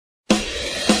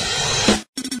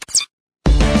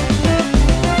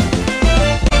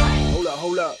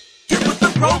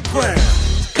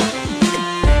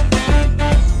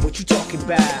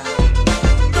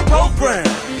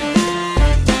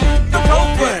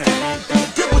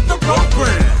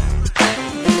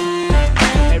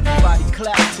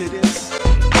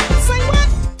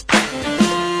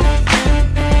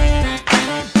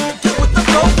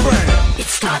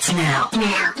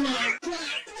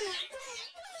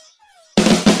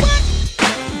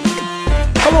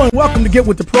Hello and welcome to Get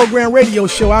With The Program Radio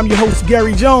Show. I'm your host,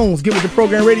 Gary Jones. Get With The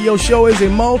Program Radio Show is a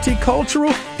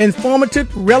multicultural,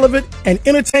 informative, relevant, and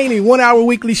entertaining one-hour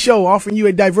weekly show offering you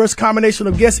a diverse combination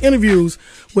of guest interviews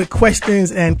with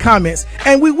questions and comments.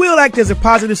 And we will act as a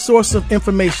positive source of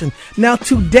information. Now,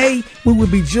 today, we will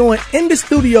be joined in the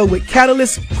studio with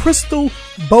Catalyst Crystal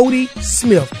Bodie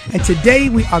Smith. And today,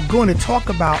 we are going to talk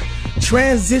about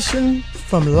transition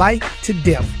from life to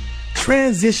death.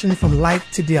 Transition from life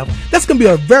to death. That's going to be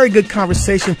a very good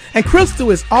conversation. And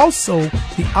Crystal is also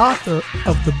the author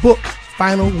of the book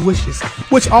Final Wishes,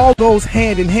 which all goes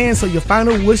hand in hand. So your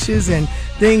final wishes and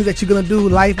things that you're going to do,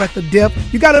 life after death,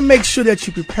 you got to make sure that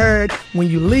you're prepared when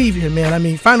you leave here, man. I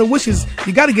mean, Final Wishes,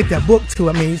 you got to get that book too.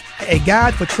 I mean, a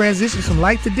guide for transitions from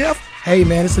life to death. Hey,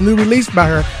 man, it's a new release by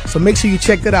her, so make sure you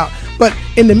check that out. But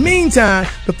in the meantime,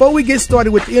 before we get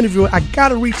started with the interview, I got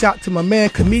to reach out to my man,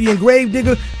 comedian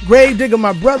Gravedigger. Gravedigger,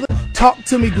 my brother, talk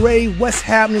to me, Grave. What's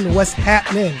happening? What's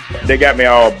happening? They got me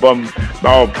all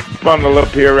bundled up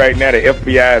here right now. The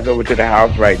FBI is over to the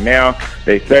house right now.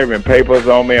 They serving papers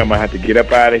on me. I'm going to have to get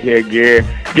up out of here, Gary.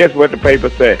 Guess what the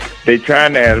paper said? They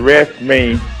trying to arrest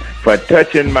me for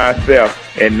touching myself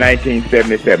in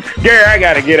 1977. Gary, I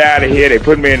gotta get out of here. They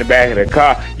put me in the back of the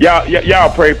car. Y'all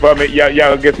pray for me.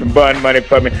 Y'all get some bun money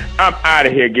for me. I'm out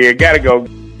of here, Gary. Gotta go.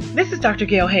 This is Dr.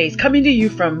 Gail Hayes coming to you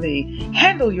from the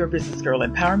Handle Your Business Girl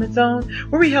Empowerment Zone,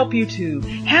 where we help you to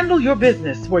handle your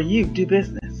business where you do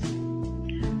business.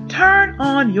 Turn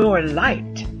on your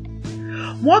light.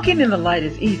 Walking in the light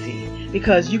is easy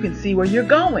because you can see where you're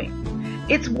going.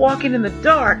 It's walking in the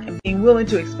dark and being willing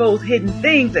to expose hidden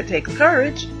things that takes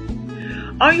courage.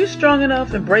 Are you strong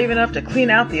enough and brave enough to clean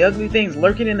out the ugly things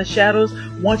lurking in the shadows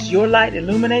once your light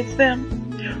illuminates them?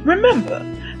 Remember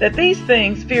that these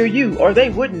things fear you or they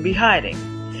wouldn't be hiding.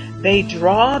 They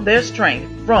draw their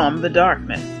strength from the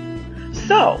darkness.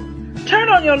 So, turn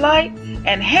on your light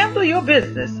and handle your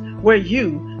business where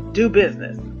you do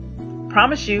business.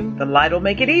 Promise you, the light will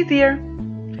make it easier.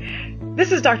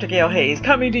 This is Dr. Gail Hayes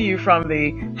coming to you from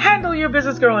the Handle Your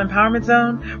Business Girl Empowerment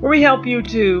Zone, where we help you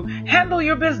to handle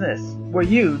your business where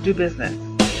you do business.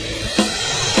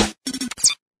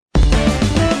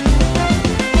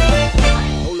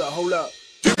 Hold up.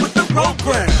 Get with the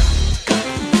program.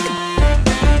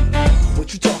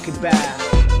 What you talking about?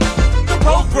 The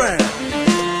program.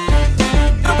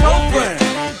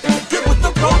 Get with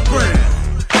the program.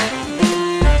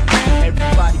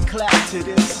 Everybody clap to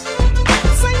this.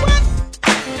 Say what?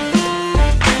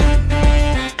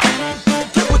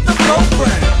 Get with the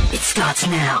program. It starts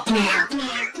now.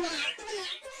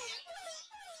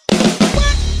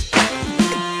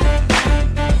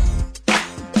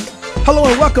 Hello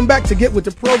and welcome back to Get With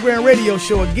The Program Radio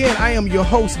Show. Again, I am your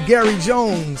host, Gary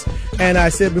Jones. And I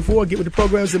said before, Get With The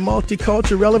Program is a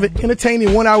multicultural, relevant,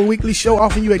 entertaining one-hour weekly show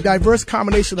offering you a diverse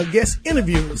combination of guest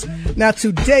interviews. Now,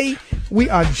 today, we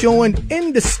are joined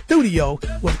in the studio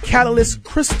with Catalyst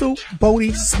Crystal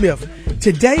Bodie Smith.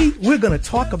 Today, we're going to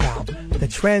talk about the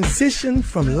transition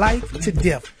from life to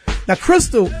death. Now,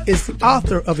 Crystal is the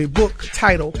author of a book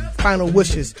titled Final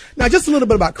Wishes. Now, just a little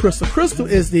bit about Crystal. Crystal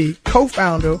is the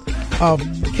co-founder of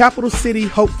Capital City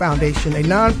Hope Foundation, a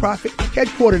nonprofit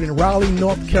headquartered in Raleigh,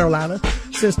 North Carolina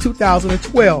since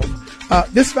 2012.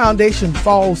 This foundation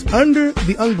falls under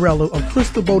the umbrella of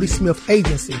Crystal Bodie Smith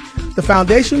Agency. The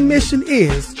foundation mission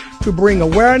is to bring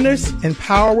awareness,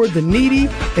 empower the needy,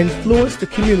 influence the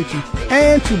community,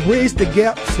 and to bridge the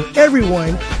gap so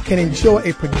everyone can enjoy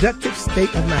a productive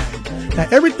state of mind. Now,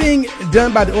 everything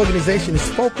done by the organization is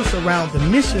focused around the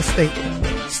mission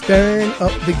statement: stirring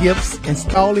up the gifts,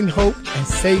 installing hope, and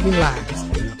saving lives.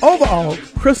 Overall,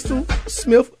 Crystal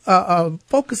Smith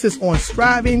focuses on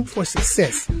striving for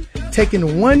success,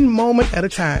 taking one moment at a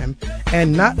time,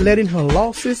 and not letting her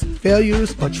losses,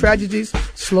 failures, or tragedies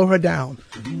slow her down.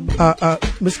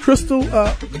 Ms. Crystal,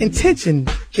 intention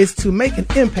is to make an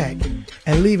impact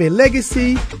and leave a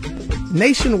legacy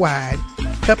nationwide,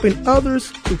 helping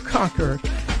others to conquer.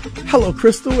 Hello,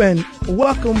 Crystal, and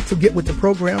welcome to Get With The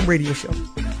Program Radio Show.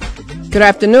 Good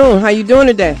afternoon. How you doing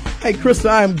today? Hey, Crystal,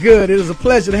 I'm good. It is a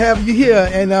pleasure to have you here.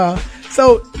 And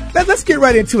so let's get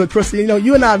right into it, Crystal. You know,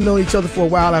 you and I have known each other for a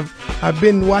while. I've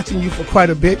been watching you for quite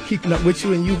a bit, keeping up with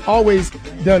you, and you've always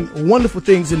done wonderful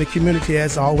things in the community,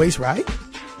 as always, right?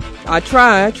 I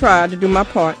try to do my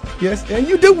part. Yes, and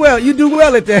you do well. You do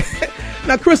well at that.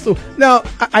 Now, Crystal,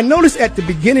 I noticed at the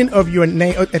beginning of your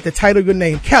name, at the title of your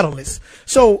name, Catalyst.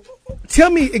 So tell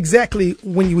me exactly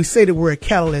when you say the word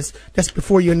catalyst, that's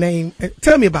before your name.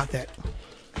 Tell me about that.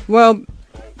 Well,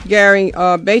 Gary,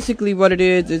 basically what it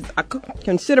is I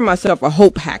consider myself a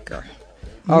hope hacker.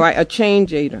 All right, a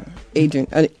change agent. agent,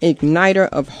 an igniter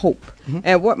of hope.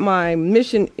 And what my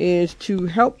mission is to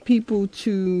help people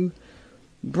to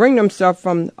bring themselves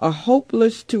from a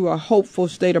hopeless to a hopeful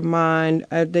state of mind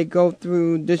as they go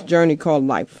through this journey called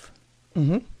life.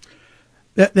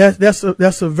 That's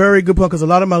a very good point, because a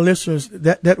lot of my listeners,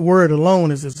 that word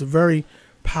alone is a very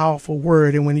powerful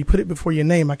word. And when you put it before your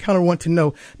name, I kind of want to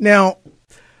know. Now,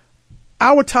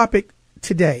 our topic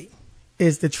today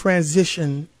is the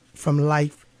transition from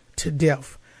life to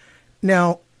death.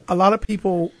 Now, a lot of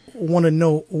people want to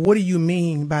know, what do you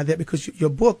mean by that? Because your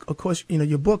book, of course,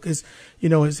 your book is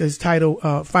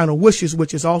titled Final Wishes,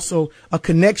 which is also a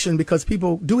connection, because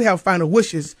people do have final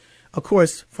wishes, of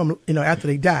course, from, after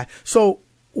they die. So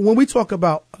when we talk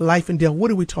about life and death, what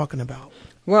are we talking about?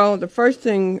 Well, the first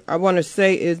thing I want to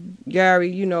say is,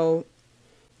 Gary,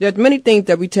 there's many things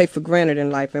that we take for granted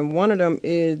in life, and one of them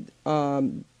is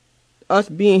us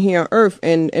being here on Earth,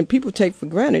 and people take for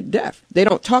granted death. They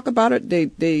don't talk about it.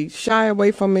 They shy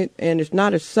away from it, and it's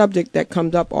not a subject that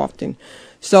comes up often.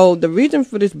 So the reason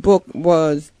for this book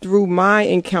was through my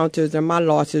encounters and my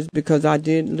losses, because I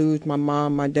did lose my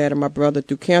mom, my dad, and my brother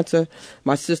through cancer.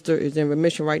 My sister is in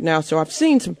remission right now. So I've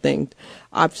seen some things.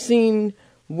 I've seen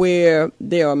where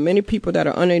there are many people that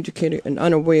are uneducated and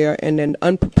unaware and then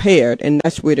unprepared, and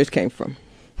that's where this came from.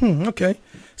 Okay.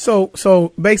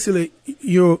 So basically,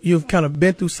 you've kind of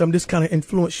been through this kind of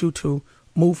influenced you to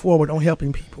move forward on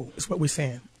helping people, is what we're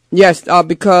saying. Yes,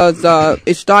 because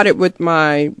it started with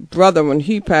my brother when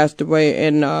he passed away,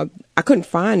 and I couldn't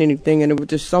find anything, and it was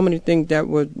just so many things that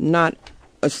were not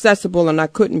accessible, and I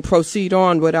couldn't proceed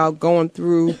on without going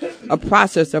through a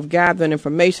process of gathering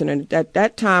information. And at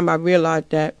that time, I realized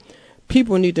that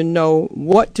people need to know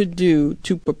what to do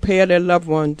to prepare their loved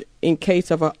ones in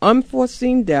case of an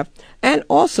unforeseen death, and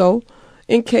also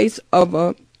in case of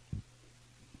a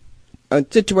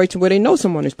situation where they know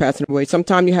someone is passing away.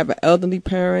 Sometimes you have an elderly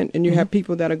parent, and you have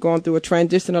people that are going through a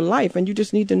transition of life, and you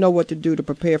just need to know what to do to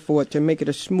prepare for it, to make it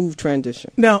a smooth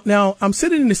transition. Now I'm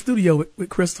sitting in the studio with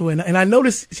Crystal, and I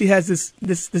notice she has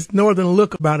this northern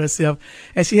look about herself,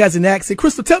 and she has an accent.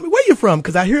 Crystal, tell me where you're from,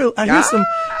 because I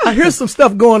hear some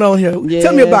stuff going on here. Yeah.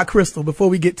 Tell me about Crystal before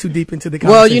we get too deep into the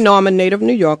conversation. Well, I'm a native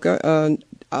New Yorker,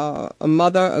 a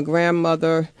mother, a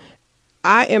grandmother.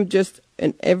 I am just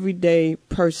an everyday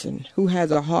person who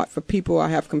has a heart for people. I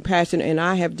have compassion, and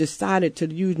I have decided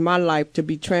to use my life to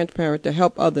be transparent, to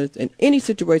help others in any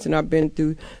situation I've been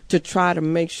through, to try to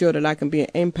make sure that I can be an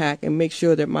impact and make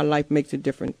sure that my life makes a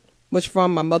difference. My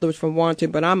mother was from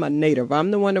Warrenton, but I'm a native.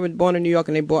 I'm the one that was born in New York,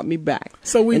 and they brought me back.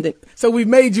 So we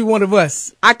made you one of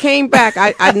us. I came back.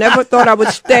 I never thought I would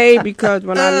stay, because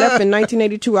when I left in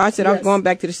 1982, I said I was going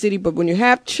back to the city. But when you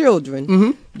have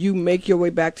children, you make your way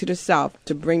back to the South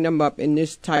to bring them up in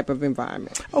this type of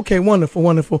environment. Okay,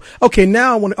 wonderful. Okay,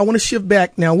 now I want to shift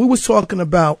back. Now, we was talking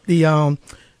about the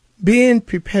being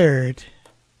prepared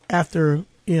after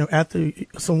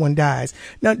someone dies.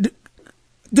 Now,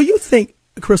 do you think,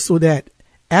 Crystal, that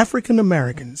African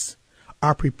Americans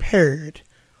are prepared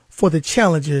for the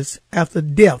challenges after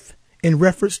death in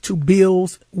reference to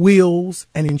bills, wills,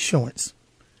 and insurance?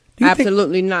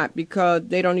 Absolutely not, because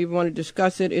they don't even want to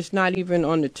discuss it. It's not even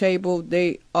on the table.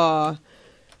 I'm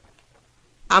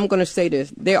going to say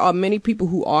this. There are many people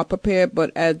who are prepared,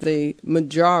 but as a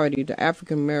majority, the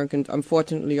African Americans,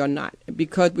 unfortunately, are not,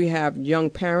 because we have young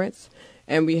parents.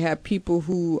 And we have people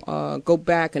who go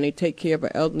back and they take care of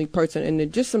an elderly person, and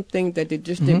there's just some things that they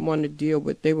just didn't want to deal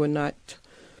with. They were not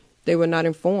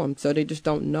informed, so they just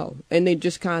don't know, and they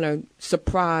just kind of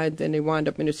surprised, and they wind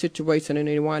up in a situation, and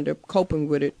they wind up coping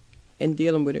with it and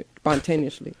dealing with it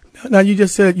spontaneously. Now, you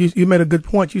just said you made a good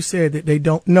point. You said that they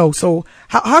don't know. So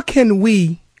how can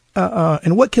we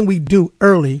and what can we do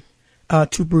early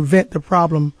to prevent the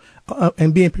problem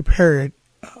and being prepared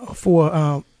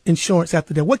for insurance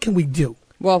after that? What can we do?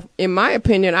 Well, in my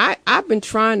opinion, I've been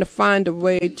trying to find a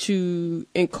way to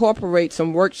incorporate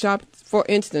some workshops. For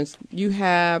instance, you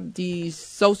have these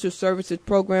social services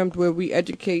programs where we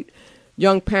educate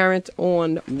young parents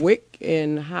on WIC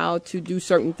and how to do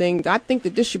certain things. I think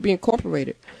that this should be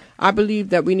incorporated. I believe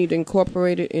that we need to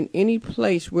incorporate it in any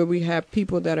place where we have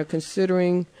people that are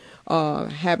considering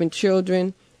having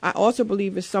children. I also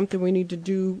believe it's something we need to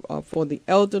do for the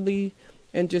elderly,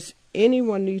 and just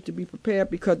anyone needs to be prepared,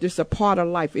 because it's a part of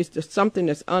life. It's just something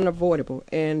that's unavoidable.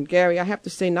 And Gary, I have to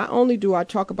say, not only do I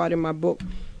talk about in my book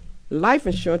life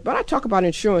insurance, but I talk about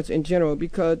insurance in general,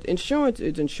 because insurance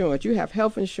is insurance. You have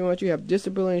health insurance, you have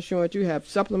disability insurance, you have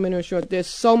supplemental insurance. There's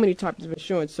so many types of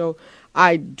insurance. So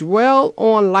I dwell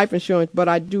on life insurance, but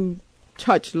I do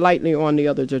touch lightly on the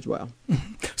others as well.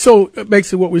 So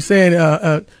basically what we're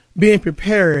saying, being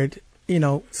prepared,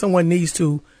 someone needs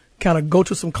to kind of go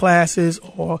to some classes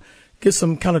or get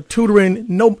some kind of tutoring.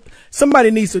 No,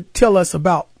 somebody needs to tell us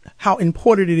about how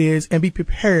important it is and be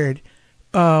prepared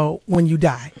when you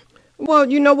die.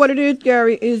 Well, you know what it is,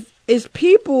 Gary, is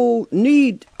people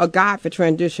need a guide for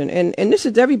transition. And this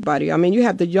is everybody. I mean, you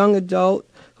have the young adult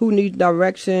who needs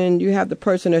direction. You have the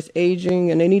person that's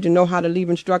aging and they need to know how to leave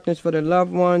instructions for their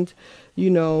loved ones. You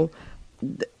know,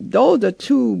 those are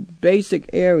two basic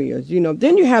areas. You know,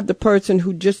 then you have the person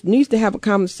who just needs to have a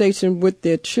conversation with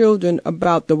their children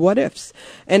about the what ifs.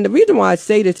 And the reason why I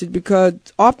say this is because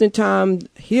oftentimes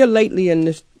here lately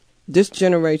in this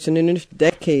generation, in this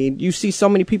decade, you see so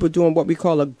many people doing what we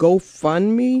call a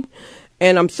GoFundMe.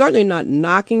 And I'm certainly not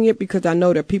knocking it because I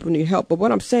know that people need help. But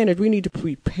what I'm saying is we need to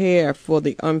prepare for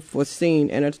the unforeseen.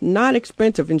 And it's not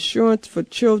expensive. Insurance for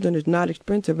children is not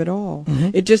expensive at all. Mm-hmm.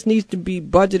 It just needs to be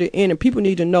budgeted in. And people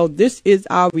need to know this is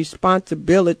our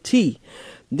responsibility.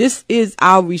 This is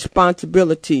our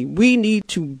responsibility. We need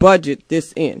to budget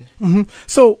this in. Mm-hmm.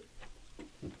 So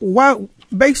why,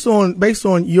 based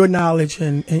on your knowledge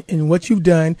and what you've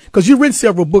done, because you've written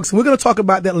several books, and we're going to talk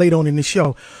about that later on in the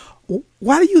show.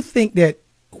 Why do you think that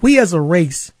we as a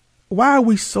race, why are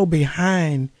we so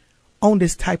behind on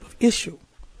this type of issue?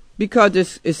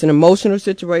 Because it's an emotional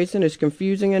situation, it's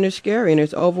confusing and it's scary and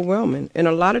it's overwhelming. And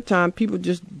a lot of times people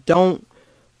just don't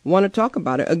want to talk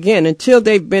about it. Again, until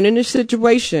they've been in this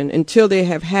situation, until they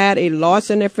have had a loss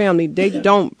in their family, they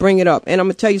don't bring it up. And I'm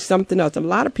going to tell you something else. A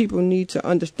lot of people need to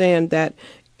understand that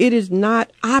it is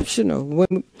not optional.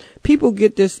 When people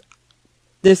get this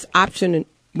option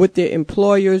with their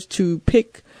employers to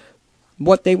pick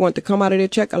what they want to come out of their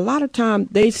check, a lot of time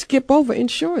they skip over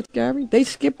insurance, Gary. They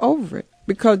skip over it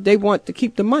because they want to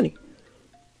keep the money.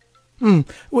 And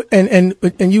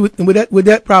you would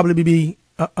that probably be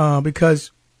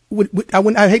because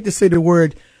I hate to say the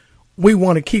word, we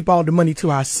want to keep all the money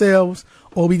to ourselves,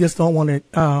 or we just don't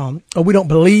want to, or we don't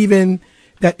believe in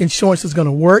that insurance is going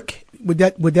to work. Would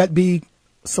that be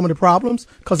some of the problems?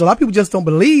 Because a lot of people just don't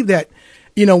believe that.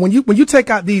 You know, when you take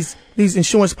out these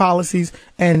insurance policies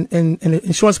and the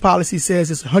insurance policy says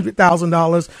it's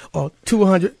 $100,000 or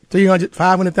 $200,000, $300,000,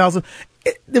 $500,000,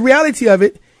 the reality of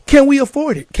it, can we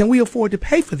afford it? Can we afford to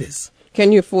pay for this?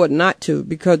 Can you afford not to?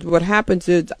 Because what happens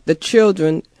is the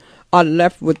children are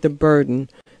left with the burden.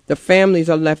 The families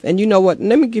are left. And you know what?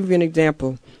 Let me give you an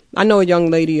example. I know a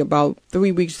young lady about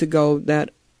 3 weeks ago that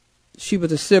she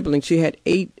was a sibling. She had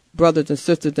 8 brothers and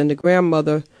sisters, and the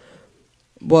grandmother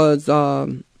was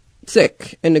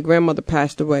sick, and the grandmother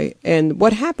passed away. And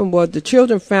what happened was the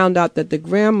children found out that the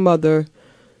grandmother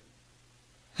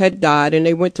had died, and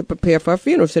they went to prepare for her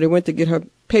funeral, so they went to get her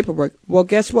paperwork. Well,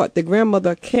 guess what? The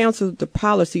grandmother canceled the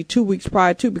policy 2 weeks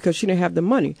prior to because she didn't have the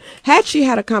money. Had she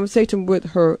had a conversation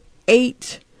with her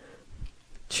 8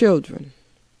 children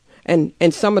and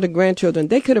some of the grandchildren,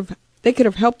 they could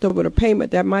have helped her with a payment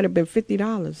that might have been $50, $60.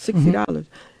 Mm-hmm.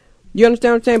 You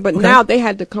understand what I'm saying? But okay. Now they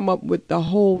had to come up with the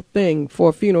whole thing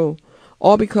for a funeral,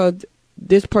 all because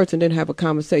this person didn't have a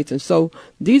conversation. So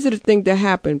these are the things that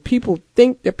happen. People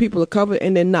think that people are covered,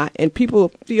 and they're not. And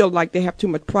people feel like they have too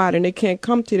much pride, and they can't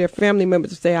come to their family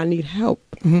members and say, I need help.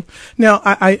 Mm-hmm. Now,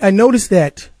 I noticed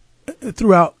that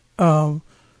throughout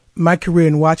my career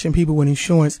in watching people with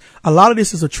insurance, a lot of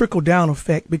this is a trickle-down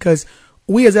effect because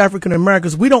we as African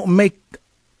Americans, we don't make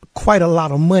quite a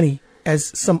lot of money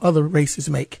as some other races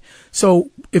make.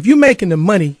 So if you're making the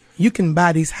money, you can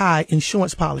buy these high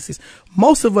insurance policies.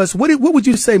 Most of us, what would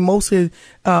you say most of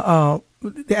the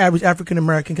average African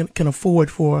American can afford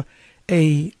for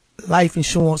a life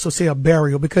insurance or say a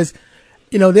burial? Because,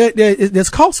 you know,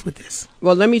 there's costs with this.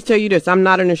 Well, let me tell you this. I'm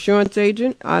not an insurance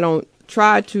agent. I don't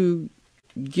try to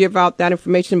give out that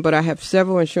information, but I have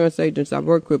several insurance agents I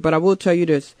work with. But I will tell you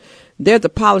this. There's a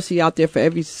policy out there for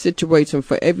every situation,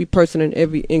 for every person in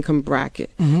every income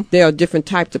bracket. Mm-hmm. There are different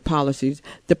types of policies.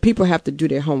 The people have to do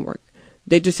their homework.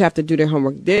 They just have to do their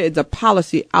homework. There is a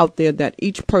policy out there that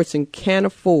each person can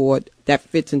afford that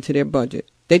fits into their budget.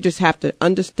 They just have to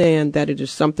understand that it is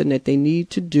something that they need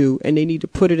to do, and they need to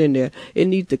put it in there. It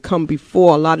needs to come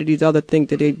before a lot of these other things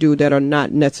that they do that are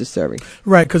not necessary.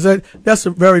 Right, because that's a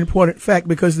very important fact,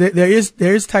 because there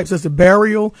is types as a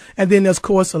burial, and then there's, of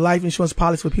course, a life insurance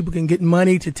policy where people can get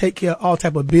money to take care of all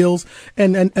type of bills.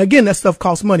 And again, that stuff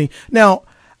costs money. Now,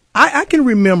 I can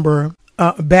remember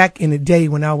back in the day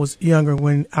when I was younger,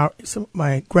 when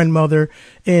my grandmother,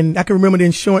 and I can remember the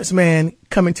insurance man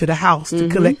coming to the house to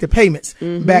collect the payments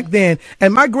back then.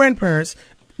 And my grandparents,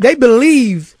 my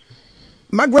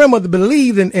grandmother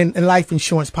believed in life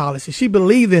insurance policy. She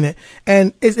believed in it.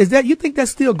 And is that, you think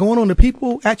that's still going on? The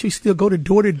people actually still go to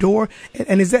door?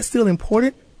 And is that still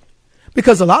important?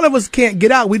 Because a lot of us can't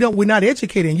get out. We're not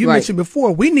educated. And you mentioned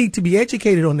before, we need to be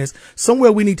educated on this.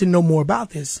 Somewhere we need to know more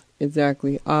about this.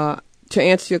 Exactly. To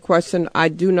answer your question, I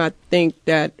do not think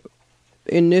that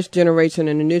in this generation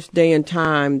and in this day and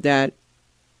time that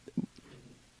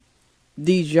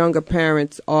these younger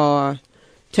parents are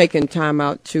taking time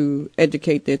out to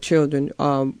educate their children.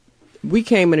 We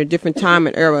came in a different time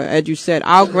and era. As you said,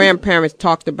 our grandparents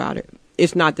talked about it.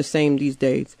 It's not the same these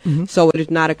days. So it is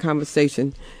not a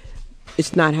conversation.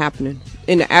 It's not happening.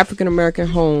 In the African-American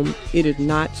home, it is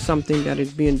not something that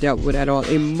is being dealt with at all.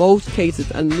 In most cases,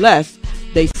 unless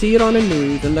they see it on the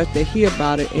news, unless they hear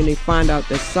about it and they find out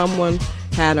that someone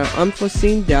had an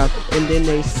unforeseen death, and then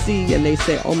they see and they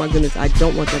say, oh my goodness, I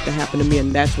don't want that to happen to me,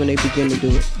 and that's when they begin to do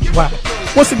it. Wow.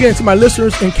 Once again, to my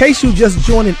listeners, in case you just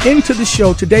joining into the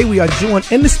show, today we are joined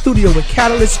in the studio with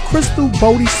Catalyst Crystal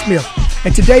Bodie Smith.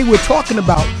 And today we're talking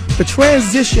about the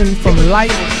transition from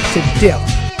life to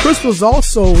death. Crystal's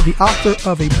also the author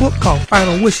of a book called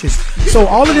Final Wishes. So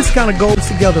all of this kind of goes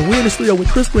together. We're in the studio with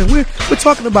Crystal, and we're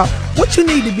talking about what you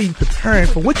need to be preparing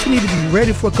for, what you need to be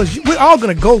ready for, because we're all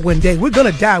going to go one day. We're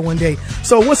going to die one day.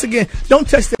 So once again, don't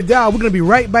touch that dial. We're going to be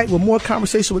right back with more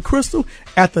conversation with Crystal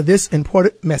after this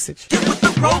important message. Get with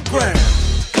the program.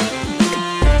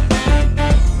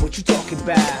 What you talking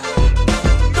about?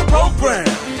 The program.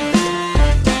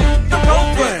 The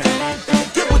program.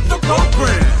 Get with the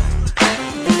program.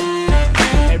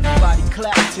 Everybody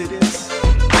clap to this.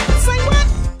 Say what?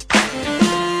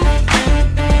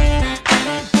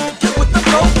 Get with the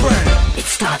program. It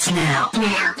starts now.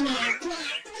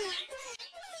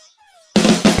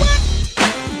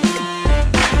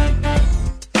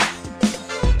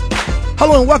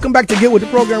 Hello and welcome back to Get With The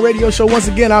Program radio show. Once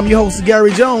again, I'm your host,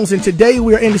 Gary Jones, and today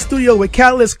we are in the studio with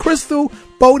Catalyst Crystal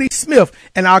Bodie Smith,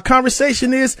 and our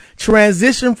conversation is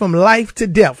transition from life to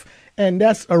death. And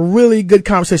that's a really good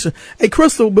conversation. Hey,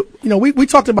 Crystal, we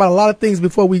talked about a lot of things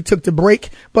before we took the break,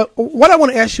 but what I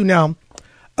want to ask you now,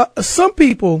 some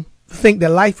people think that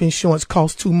life insurance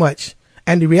costs too much,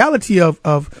 and the reality of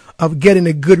getting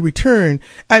a good return,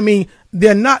 I mean,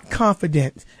 they're not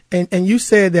confident. And you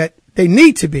said that they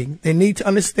need to be. They need to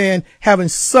understand having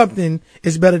something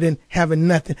is better than having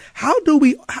nothing. How can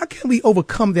we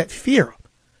overcome that fear?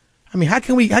 I mean,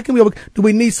 do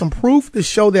we need some proof to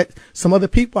show that some other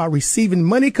people are receiving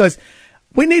money? Because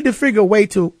we need to figure a way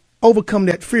to overcome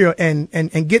that fear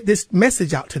and get this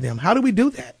message out to them. How do we do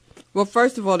that? Well,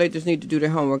 first of all, they just need to do their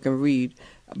homework and read,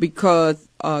 because,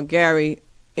 Gary,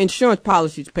 insurance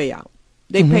policies pay out.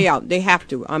 They pay out. They have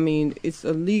to. I mean, it's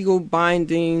a legal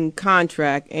binding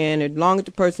contract, and as long as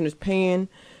the person is paying,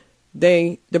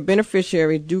 the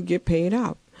beneficiaries do get paid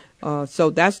out. So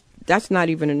that's not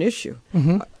even an issue.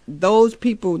 Those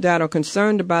people that are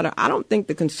concerned about it, I don't think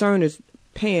the concern is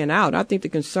paying out. I think the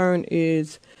concern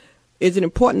is it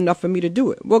important enough for me to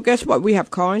do it? Well, guess what? We have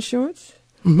car insurance.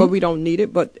 But we don't need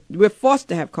it. But we're forced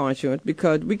to have car insurance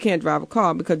because we can't drive a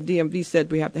car because DMV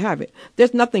said we have to have it.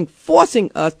 There's nothing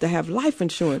forcing us to have life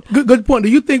insurance. Good point. Do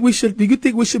you think we should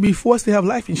be forced to have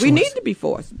life insurance? We need to be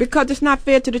forced because it's not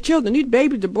fair to the children. These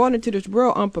babies are born into this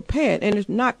world unprepared, and it's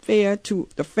not fair to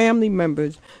the family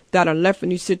members that are left in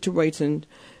these situations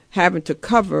having to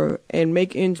cover and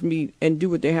make ends meet and do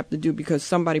what they have to do because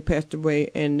somebody passed away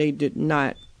and they did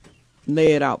not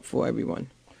lay it out for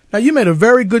everyone. Now, you made a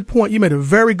very good point. You made a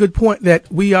very good point that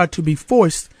we are to be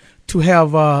forced to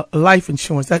have life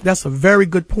insurance. That's a very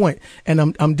good point, and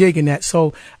I'm digging that.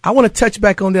 So I want to touch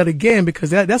back on that again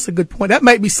because that's a good point. That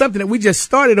might be something that we just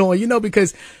started on,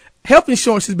 because health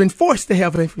insurance has been forced to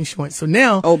have health insurance. So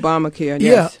now Obamacare,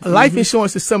 yes. Yeah, life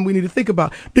insurance is something we need to think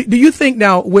about. Do you think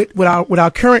now with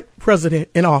our current president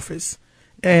in office,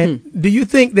 and do you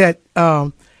think that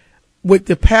with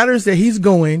the patterns that he's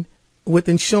going with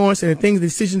insurance and the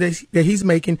decisions that he's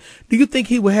making, do you think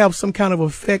he will have some kind of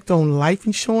effect on life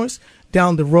insurance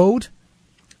down the road?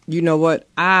 You know what?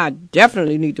 I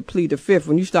definitely need to plead the fifth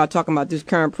when you start talking about this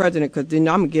current president, because then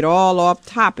I'm going to get all off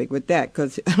topic with that,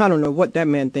 because I don't know what that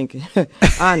man thinking.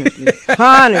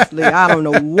 Honestly, I don't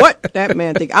know what that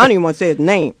man thinking. I don't even want to say his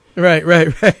name. Right.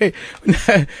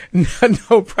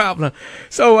 No problem.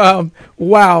 So,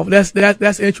 wow,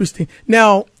 that's interesting.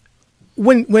 Now,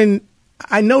 when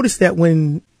I noticed that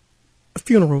when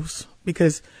funerals,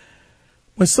 because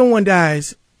when someone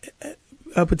dies,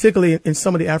 particularly in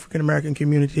some of the African American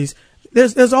communities,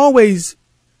 there's always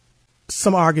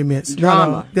some arguments.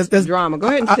 Drama. There's drama. Go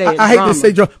ahead and say it. I hate to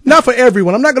say drama. Not for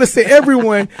everyone. I'm not going to say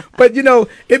everyone, but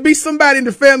it be somebody in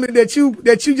the family that you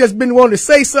just been wanting to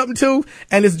say something to,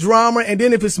 and it's drama. And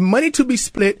then if it's money to be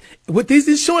split with these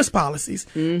insurance policies,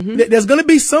 there's going to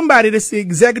be somebody that's the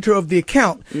executor of the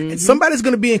account, and somebody's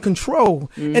going to be in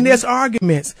control, and there's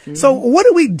arguments. So what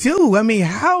do we do? I mean,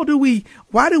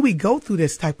 why do we go through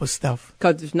this type of stuff?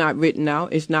 Because it's not written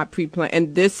out. It's not pre-planned.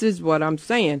 And this is what I'm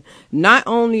saying. Not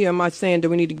only am I saying that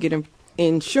we need to get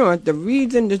insurance, the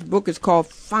reason this book is called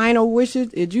Final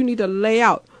Wishes is you need to lay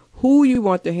out who you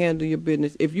want to handle your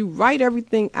business. If you write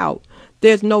everything out,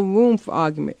 there's no room for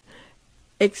argument,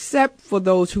 except for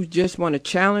those who just want to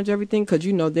challenge everything, because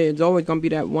there's always going to be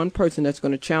that one person that's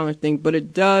going to challenge things. But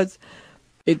it does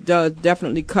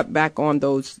definitely cut back on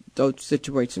those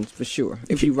situations for sure.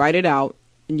 If you write it out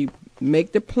and you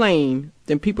make the plain,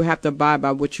 then people have to abide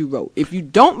by what you wrote. If you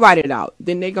don't write it out,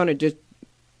 then they're going to just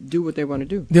do what they want to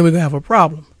do. Then we're going to have a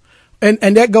problem. And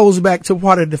that goes back to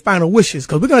part of the Final Wishes,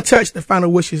 because we're going to touch the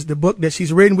Final Wishes, the book that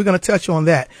she's written. We're going to touch on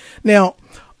that. Now,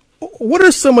 what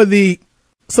are some of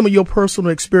your personal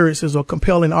experiences or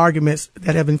compelling arguments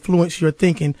that have influenced your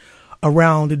thinking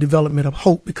around the development of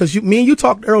hope? Because me and you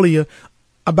talked earlier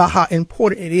about how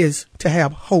important it is to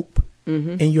have hope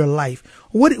in your life.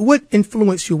 What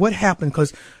influenced you? What happened?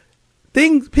 Because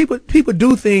people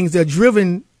do things. They're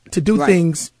driven to do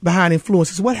things behind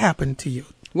influences. What happened to you?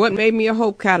 What made me a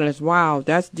hope catalyst? Wow,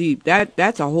 that's deep.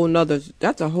 That's a whole nother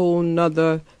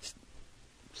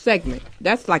segment.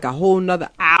 That's like a whole nother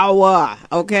hour.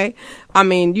 Okay, I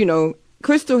mean,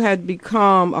 Crystal had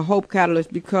become a hope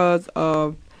catalyst because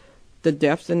of the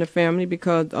deaths in the family,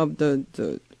 because of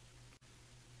the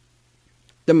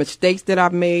mistakes that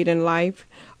I've made in life.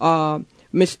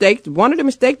 Mistakes. One of the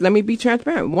mistakes, let me be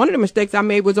transparent. One of the mistakes I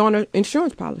made was on an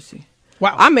insurance policy.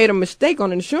 Wow. I made a mistake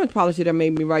on an insurance policy that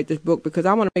made me write this book, because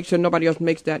I want to make sure nobody else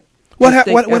makes that What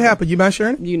happened? You mind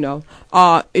sharing?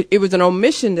 It was an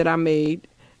omission that I made,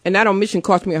 and that omission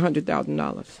cost me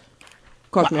 $100,000.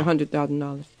 Cost me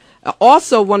 $100,000.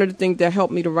 Also, one of the things that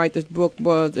helped me to write this book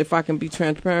was, if I can be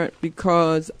transparent,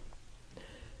 because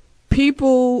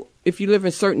people, if you live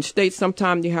in certain states,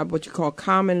 sometimes you have what you call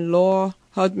common law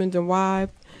husbands and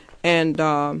wives. And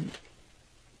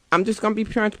I'm just going to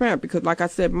be transparent, because, like I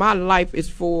said, my life is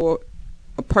for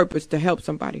a purpose to help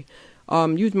somebody.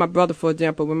 Use my brother, for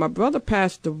example. When my brother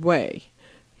passed away,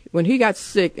 when he got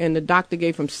sick and the doctor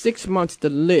gave him 6 months to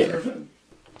live,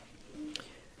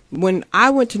 when I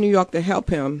went to New York to help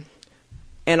him,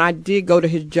 and I did go to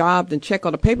his job and check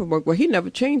all the paperwork, well, he never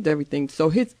changed everything. So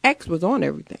his ex was on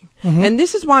everything. And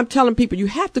this is why I'm telling people, you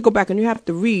have to go back and you have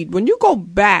to read. When you go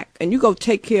back and you go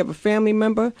take care of a family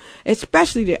member,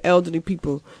 especially the elderly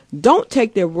people, don't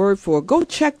take their word for it. Go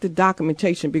check the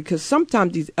documentation, because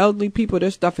sometimes these elderly people,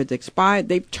 their stuff has expired.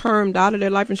 They've termed out of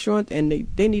their life insurance and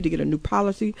they need to get a new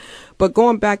policy. But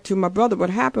going back to my brother,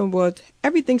 what happened was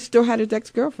everything still had his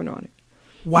ex-girlfriend on it.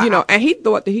 Wow. And he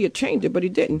thought that he had changed it, but he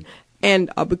didn't.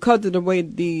 And because of the way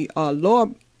the law,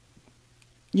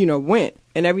 went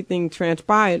and everything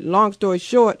transpired, long story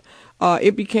short,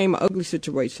 it became an ugly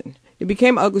situation. It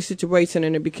became an ugly situation,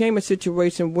 and it became a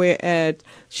situation where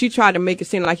she tried to make it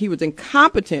seem like he was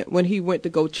incompetent when he went to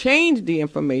go change the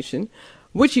information,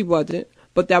 which he wasn't,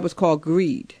 but that was called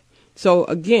greed. So,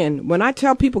 again, when I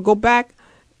tell people go back,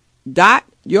 dot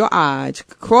your I's,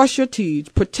 cross your T's,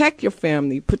 protect your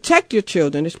family, protect your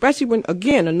children, especially when,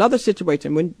 again, another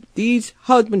situation, when these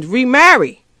husbands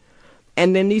remarry,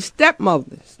 and then these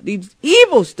stepmothers, these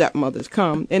evil stepmothers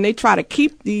come, and they try to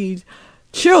keep these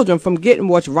children from getting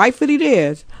what's rightfully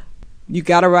theirs. You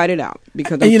got to write it out,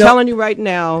 because I'm telling you right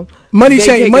now, money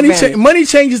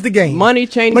changes the game. Money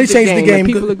changes the game.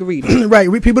 People are greedy.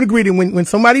 Right, people are greedy. When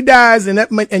somebody dies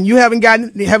and you haven't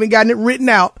gotten it written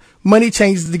out, money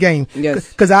changes the game. Yes,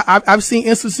 because I've seen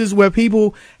instances where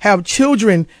people have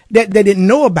children that they didn't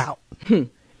know about,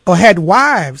 or had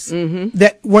wives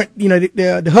that weren't,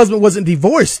 the husband wasn't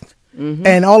divorced,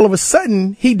 and all of a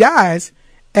sudden he dies.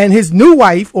 And his new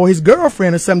wife or his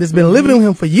girlfriend or something that's been living with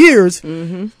him for years,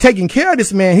 taking care of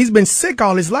this man, he's been sick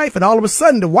all his life. And all of a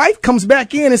sudden the wife comes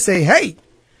back in and say, hey,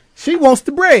 she wants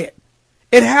the bread.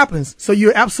 It happens. So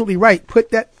you're absolutely right.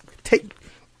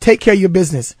 Take care of your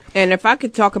business. And if I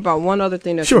could talk about one other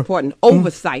thing that's important,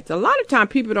 oversight. A lot of times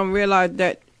people don't realize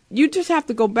that you just have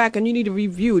to go back and you need to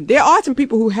review. There are some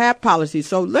people who have policies.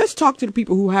 So let's talk to the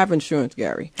people who have insurance,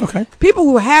 Gary. Okay. People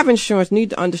who have insurance need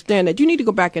to understand that you need to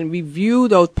go back and review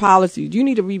those policies. You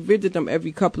need to revisit them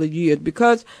every couple of years,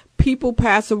 because people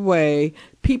pass away,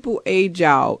 people age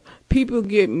out, people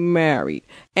get married,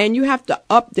 and you have to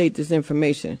update this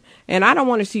information. And I don't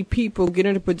want to see people get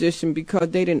in a position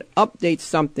because they didn't update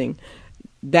something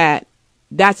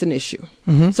that's an issue.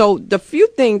 So the few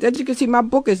things, as you can see, my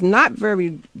book is not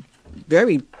very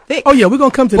thick. Oh yeah, we're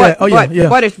gonna come to that. Oh yeah.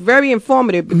 But it's very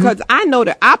informative because I know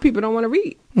that our people don't want to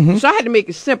read. So I had to make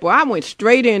it simple. I went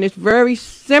straight in. It's very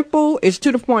simple. It's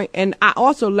to the point. And I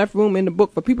also left room in the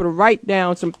book for people to write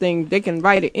down some things. They can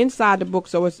write it inside the book,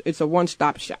 so it's a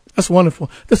one-stop shop. That's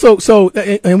wonderful. So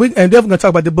and we're definitely gonna talk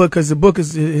about the book because the book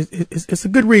is it's a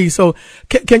good read. So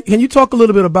can you talk a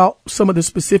little bit about some of the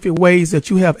specific ways that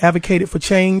you have advocated for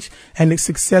change and the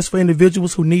success for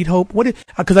individuals who need hope?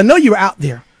 Because I know you're out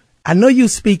there. I know you're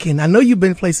speaking. I know you've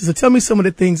been places. So tell me some of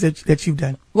the things that you've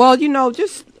done. Well,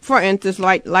 just for instance,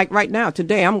 like right now,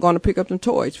 today, I'm going to pick up some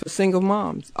toys for single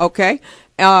moms. Okay.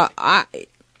 I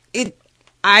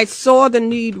saw the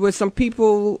need with some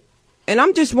people, and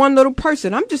I'm just one little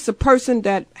person. I'm just a person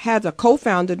that has a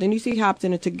co-founder, Denise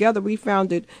Hopson, and together we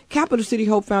founded Capital City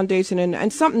Hope Foundation.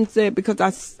 And something said, because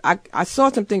I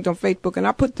saw some things on Facebook and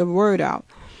I put the word out.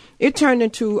 It turned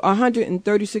into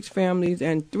 136 families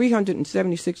and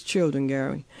 376 children,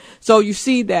 Gary. So you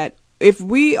see that if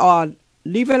we are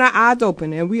leaving our eyes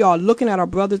open and we are looking at our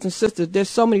brothers and sisters, there's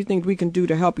so many things we can do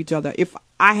to help each other. If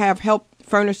I have helped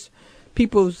furnish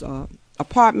people's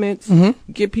apartments,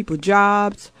 give people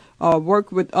jobs,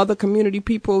 work with other community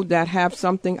people that have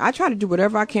something, I try to do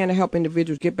whatever I can to help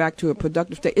individuals get back to a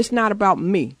productive state. It's not about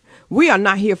me. We are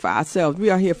not here for ourselves. We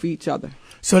are here for each other.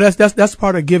 So that's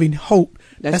part of giving hope.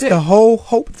 That's it. The whole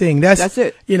hope thing. That's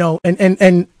it.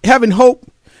 And having hope.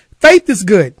 Faith is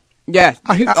good. Yes.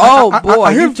 I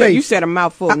hear you said a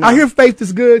mouthful. Now. I hear faith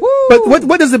is good. Woo. But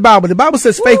what does the Bible? The Bible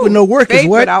says faith with no work is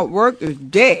what? Faith without work is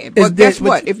dead. But guess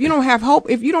what? If you don't have hope,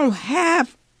 if you don't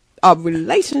have a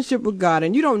relationship with God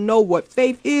and you don't know what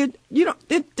faith is,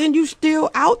 then you still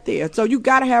out there. So you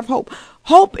got to have hope.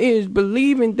 Hope is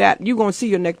believing that you're going to see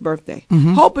your next birthday.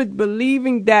 Hope is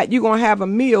believing that you're going to have a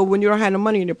meal when you don't have no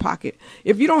money in your pocket.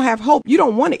 If you don't have hope, you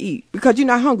don't want to eat because you're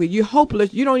not hungry. You're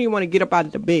hopeless. You don't even want to get up out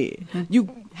of the bed. You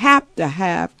have to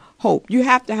have hope. You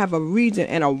have to have a reason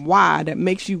and a why that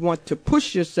makes you want to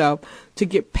push yourself to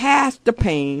get past the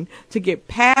pain, to get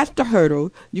past the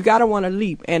hurdle. You got to want to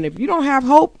leap. And if you don't have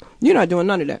hope, you're not doing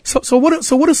none of that. So what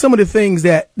are some of the things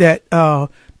that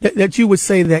you would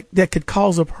say that could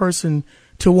cause a person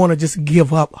to want to just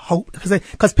give up hope?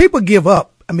 Because people give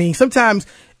up. I mean, sometimes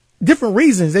different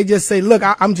reasons. They just say, look,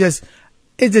 it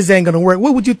just ain't going to work.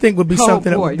 What would you think would be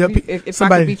something if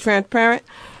somebody, I could be transparent?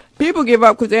 People give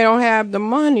up because they don't have the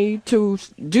money to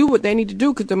do what they need to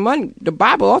do because the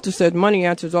Bible also says money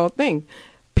answers all things.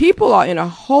 People are in a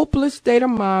hopeless state of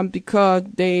mind because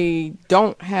they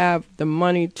don't have the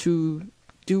money to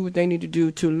do what they need to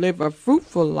do to live a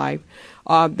fruitful life.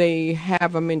 They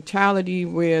have a mentality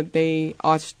where they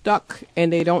are stuck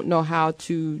and they don't know how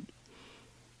to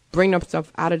bring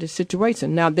themselves out of the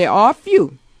situation. Now, there are a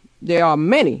few. There are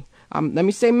many. Let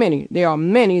me say many. There are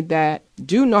many that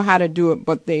do know how to do it,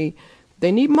 but they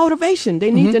need motivation.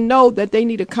 They need to know that they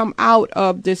need to come out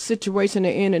of this situation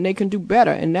they're in and they can do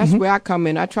better. And that's where I come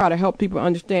in. I try to help people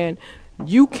understand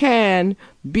you can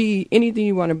be anything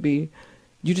you want to be.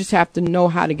 You just have to know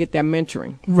how to get that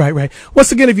mentoring. Right.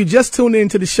 Once again, if you just tuned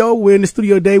into the show, we're in the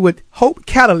studio today with Hope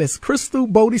Catalyst,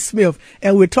 CRYSTAL Bodie Smith,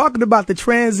 and we're talking about the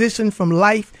transition from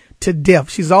life to death.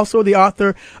 She's also the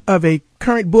author of a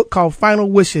current book called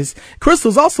Final Wishes.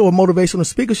 CRYSTAL's also a motivational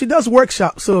speaker. She does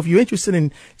workshops. So if you're interested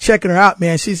in checking her out,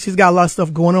 man, she's got a lot of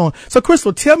stuff going on. So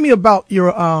CRYSTAL, tell me about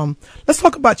your, let's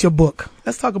talk about your book.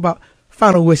 Let's talk about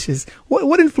Final Wishes.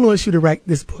 What influenced you to write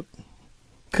this book?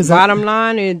 Bottom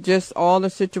line is just all the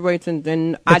situations,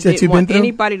 and I didn't want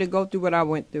anybody to go through what I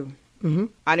went through.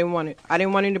 I didn't want it. I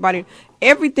didn't want anybody.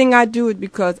 Everything I do is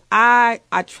because I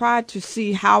tried to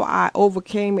see how I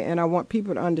overcame it, and I want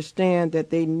people to understand that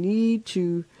they need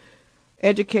to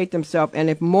educate themselves. And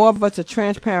if more of us are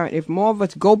transparent, if more of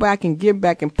us go back and give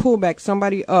back and pull back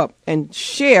somebody up and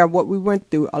share what we went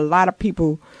through, a lot of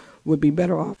people would be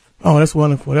better off. Oh, that's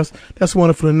wonderful. That's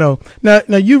wonderful to know. Now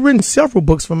you've written several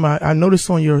books I noticed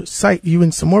on your site. You've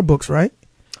written some more books, right?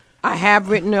 I have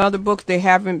written other books. They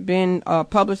haven't been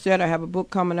published yet. I have a book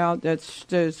coming out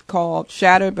that's called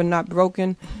Shattered But Not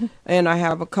Broken. And I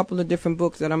have a couple of different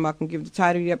books that I'm not going to give the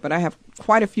title yet, but I have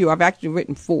quite a few. I've actually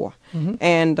written 4.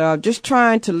 And just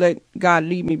trying to let God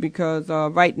lead me because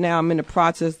right now I'm in the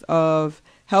process of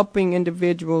helping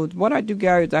individuals. What I do,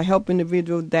 Gary, is I help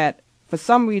individuals that for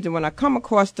some reason when I come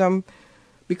across them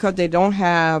because they don't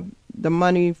have the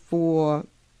money for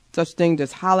such things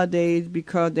as holidays,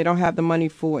 because they don't have the money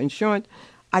for insurance,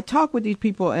 I talk with these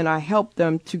people and I help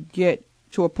them to get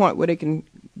to a point where they can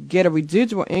get a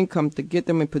residual income to get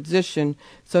them in position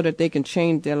so that they can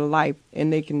change their life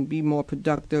and they can be more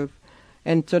productive.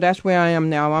 And so that's where I am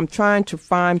now. I'm trying to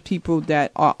find people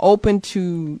that are open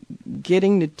to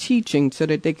getting the teaching so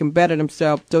that they can better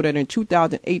themselves, so that in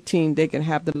 2018 they can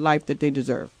have the life that they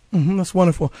deserve. That's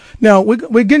wonderful. Now,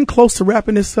 we're getting close to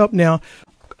wrapping this up now.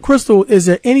 Crystal, is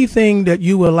there anything that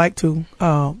you would like to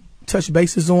touch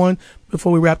bases on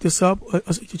before we wrap this up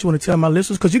that you want to tell my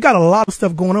listeners? Because you got a lot of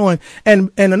stuff going on. And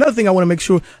another thing I want to make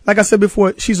sure, like I said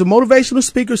before, she's a motivational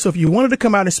speaker. So if you wanted to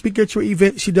come out and speak at your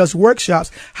event, she does workshops.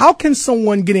 How can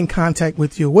someone get in contact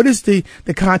with you? What is the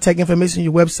contact information,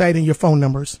 your website, and your phone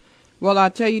numbers? Well,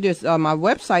 I'll tell you this. My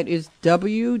website is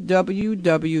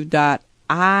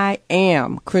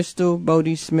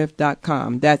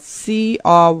www.IamCrystalBodieSmith.com. That's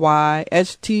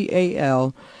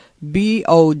CRYSTALBODIESMITH.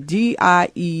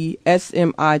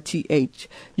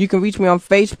 You can reach me on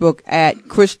Facebook at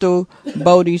Crystal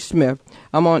Bodie Smith.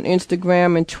 I'm on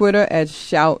Instagram and Twitter at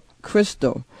Shout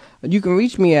Crystal. You can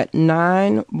reach me at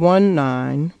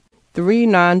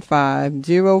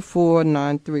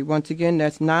 919-395-0493. Once again,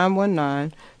 that's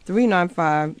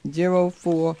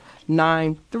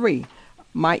 919-395-0493.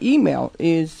 My email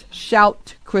is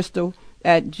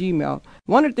shoutcrystal@gmail.com.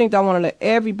 One of the things I want to let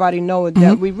everybody know is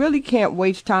that we really can't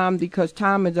waste time because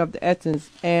time is of the essence.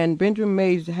 And Benjamin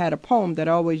Mays had a poem that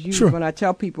I always use when I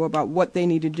tell people about what they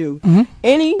need to do.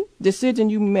 Any decision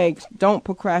you make, don't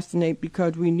procrastinate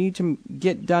because we need to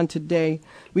get done today.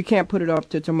 We can't put it off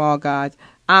to tomorrow, guys.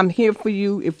 I'm here for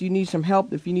you if you need some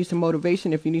help, if you need some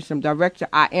motivation, if you need some direction.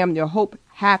 I am your hope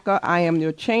hacker. I am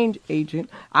your change agent.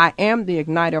 I am the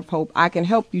igniter of hope. I can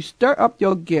help you stir up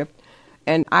your gift,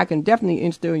 and I can definitely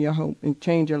instill your hope and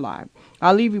change your life.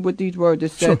 I'll leave you with these words.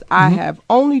 It says, I have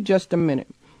only just a minute,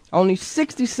 only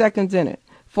 60 seconds in it.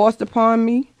 Forced upon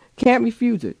me, can't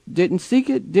refuse it. Didn't seek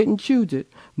it, didn't choose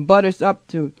it. But it's up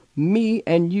to me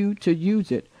and you to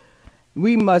use it.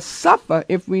 We must suffer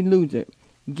if we lose it.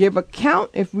 Give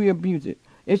account if we abuse it.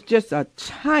 It's just a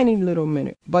tiny little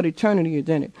minute, but eternity is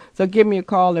in it. So give me a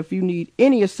call if you need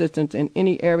any assistance in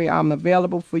any area. I'm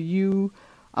available for you.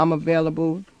 I'm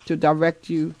available to direct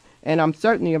you, and I'm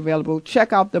certainly available.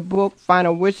 Check out the book,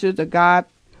 Final Wishes, A Guide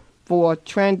for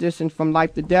Transition from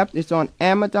Life to Death. It's on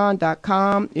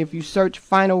Amazon.com. If you search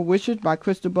Final Wishes by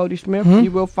Crystal Bodie Smith,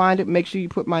 you will find it. Make sure you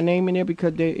put my name in there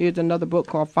because there is another book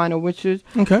called Final Wishes.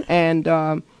 Okay. And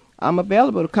I'm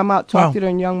available to come out, talk to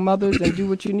the young mothers, and do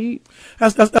what you need.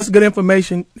 That's good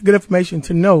information. Good information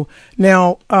to know.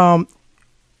 Now,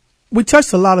 we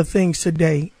touched a lot of things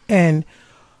today, and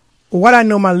what I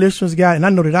know my listeners got, and I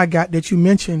know that I got that you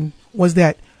mentioned, was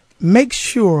that make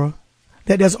sure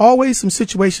that there's always some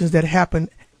situations that happen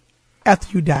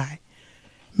after you die.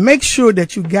 Make sure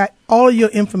that you got all your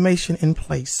information in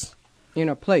place. In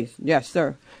a place, yes,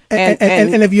 sir. And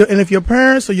if your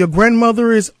parents or your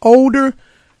grandmother is older,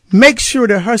 make sure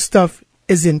that her stuff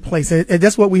is in place. And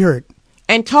that's what we heard.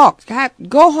 And talk.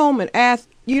 Go home and ask.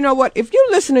 You know what? If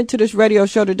you're listening to this radio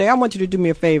show today, I want you to do me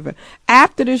a favor.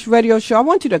 After this radio show, I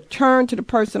want you to turn to the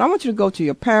person. I want you to go to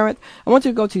your parent. I want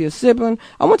you to go to your sibling.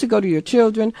 I want you to go to your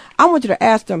children. I want you to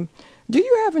ask them, do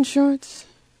you have insurance?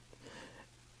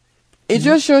 Is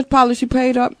your insurance policy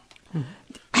paid up?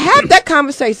 Have that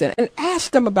conversation and ask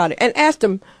them about it. And ask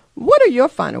them, what are your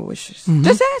final wishes?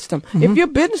 Just ask them. If you're a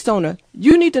business owner,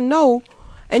 you need to know.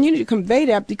 And you need to convey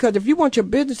that, because if you want your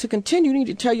business to continue, you need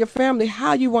to tell your family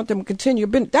how you want them to continue your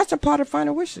business. That's a part of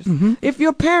final wishes. If you're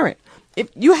a parent, if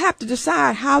you have to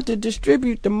decide how to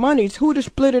distribute the monies, who to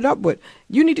split it up with,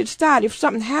 you need to decide if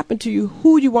something happened to you,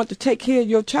 who you want to take care of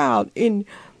your child in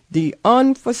the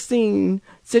unforeseen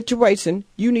situation.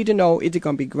 You need to know, is it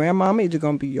going to be grandmama? Is it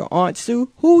going to be your Aunt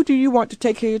Sue? Who do you want to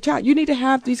take care of your child? You need to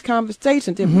have these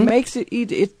conversations. It makes it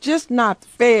easy. It's just not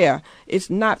fair. It's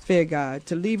not fair, guys,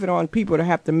 to leave it on people to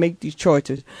have to make these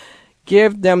choices.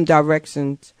 Give them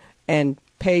directions and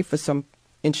pay for some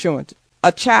insurance.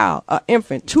 A child, an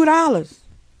infant, $2.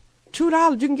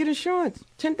 $2, you can get insurance.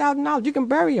 $10,000, you can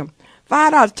bury them.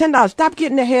 $5, $10, stop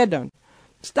getting their hair done.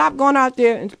 Stop going out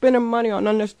there and spending money on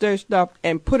unnecessary stuff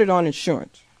and put it on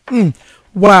insurance.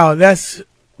 Wow,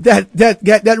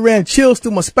 that ran chills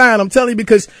through my spine. I'm telling you,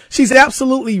 because she's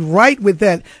absolutely right with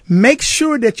that. Make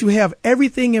sure that you have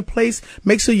everything in place.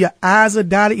 Make sure your I's are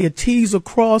dotted, your T's are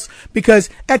crossed, because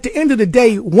at the end of the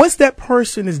day, once that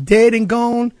person is dead and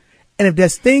gone, and if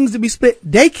there's things to be split,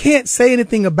 they can't say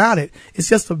anything about it. It's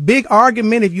just a big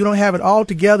argument if you don't have it all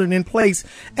together and in place.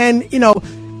 And, you know,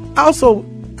 also,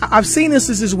 I've seen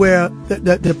instances where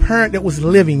the parent that was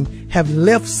living have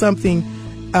left something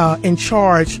in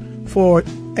charge for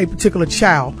a particular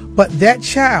child, but that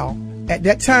child at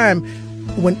that time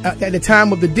when at the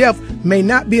time of the death may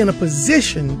not be in a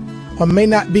position or may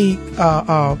not be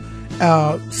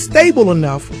stable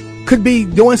enough, could be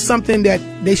doing something that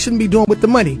they shouldn't be doing with the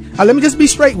money. Let me just be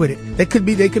straight with it. They could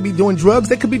be doing drugs.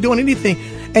 They could be doing anything,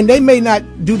 and they may not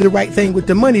do the right thing with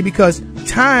the money because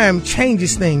time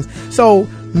changes things. So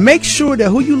make sure that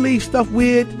who you leave stuff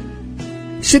with,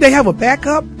 should they have a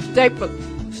backup?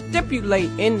 Stipulate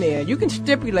in there. You can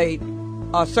stipulate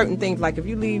certain things, like if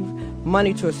you leave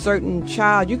money to a certain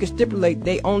child, you can stipulate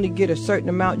they only get a certain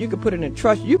amount. You can put it in a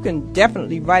trust. You can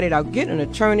definitely write it out. Get an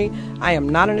attorney. I am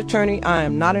not an attorney. I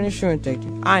am not an insurance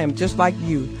agent. I am just like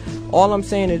you. All I'm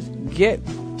saying is get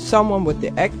someone with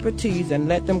the expertise and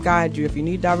let them guide you. If you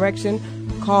need direction,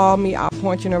 call me. I'll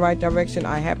point you in the right direction.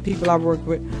 I have people I work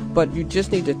with, but you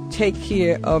just need to take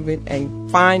care of it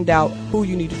and find out who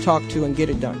you need to talk to and get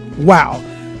it done. Wow.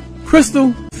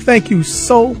 Crystal, thank you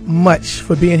so much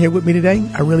for being here with me today.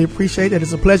 I really appreciate it.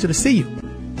 It's a pleasure to see you.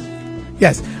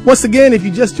 Yes. Once again, if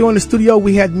you just joined the studio,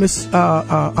 we had Miss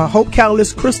Hope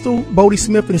Catalyst Crystal Bodie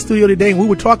Smith in the studio today, and we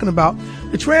were talking about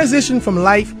the transition from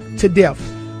life to death.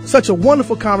 Such a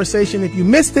wonderful conversation. If you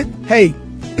missed it, hey,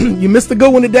 you missed a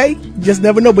good one today. You just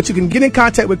never know. But you can get in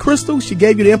contact with Crystal. She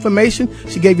gave you the information.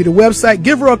 She gave you the website.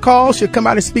 Give her a call. She'll come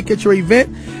out and speak at your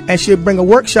event, and she'll bring a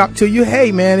workshop to you.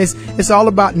 Hey, man, it's all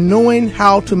about knowing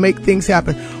how to make things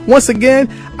happen. Once again,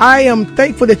 I am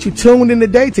thankful that you tuned in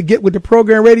today to Get With The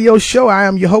Program Radio Show. I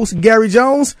am your host, Gary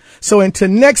Jones. So until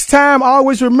next time,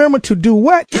 always remember to do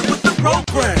what? Get with the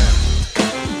program.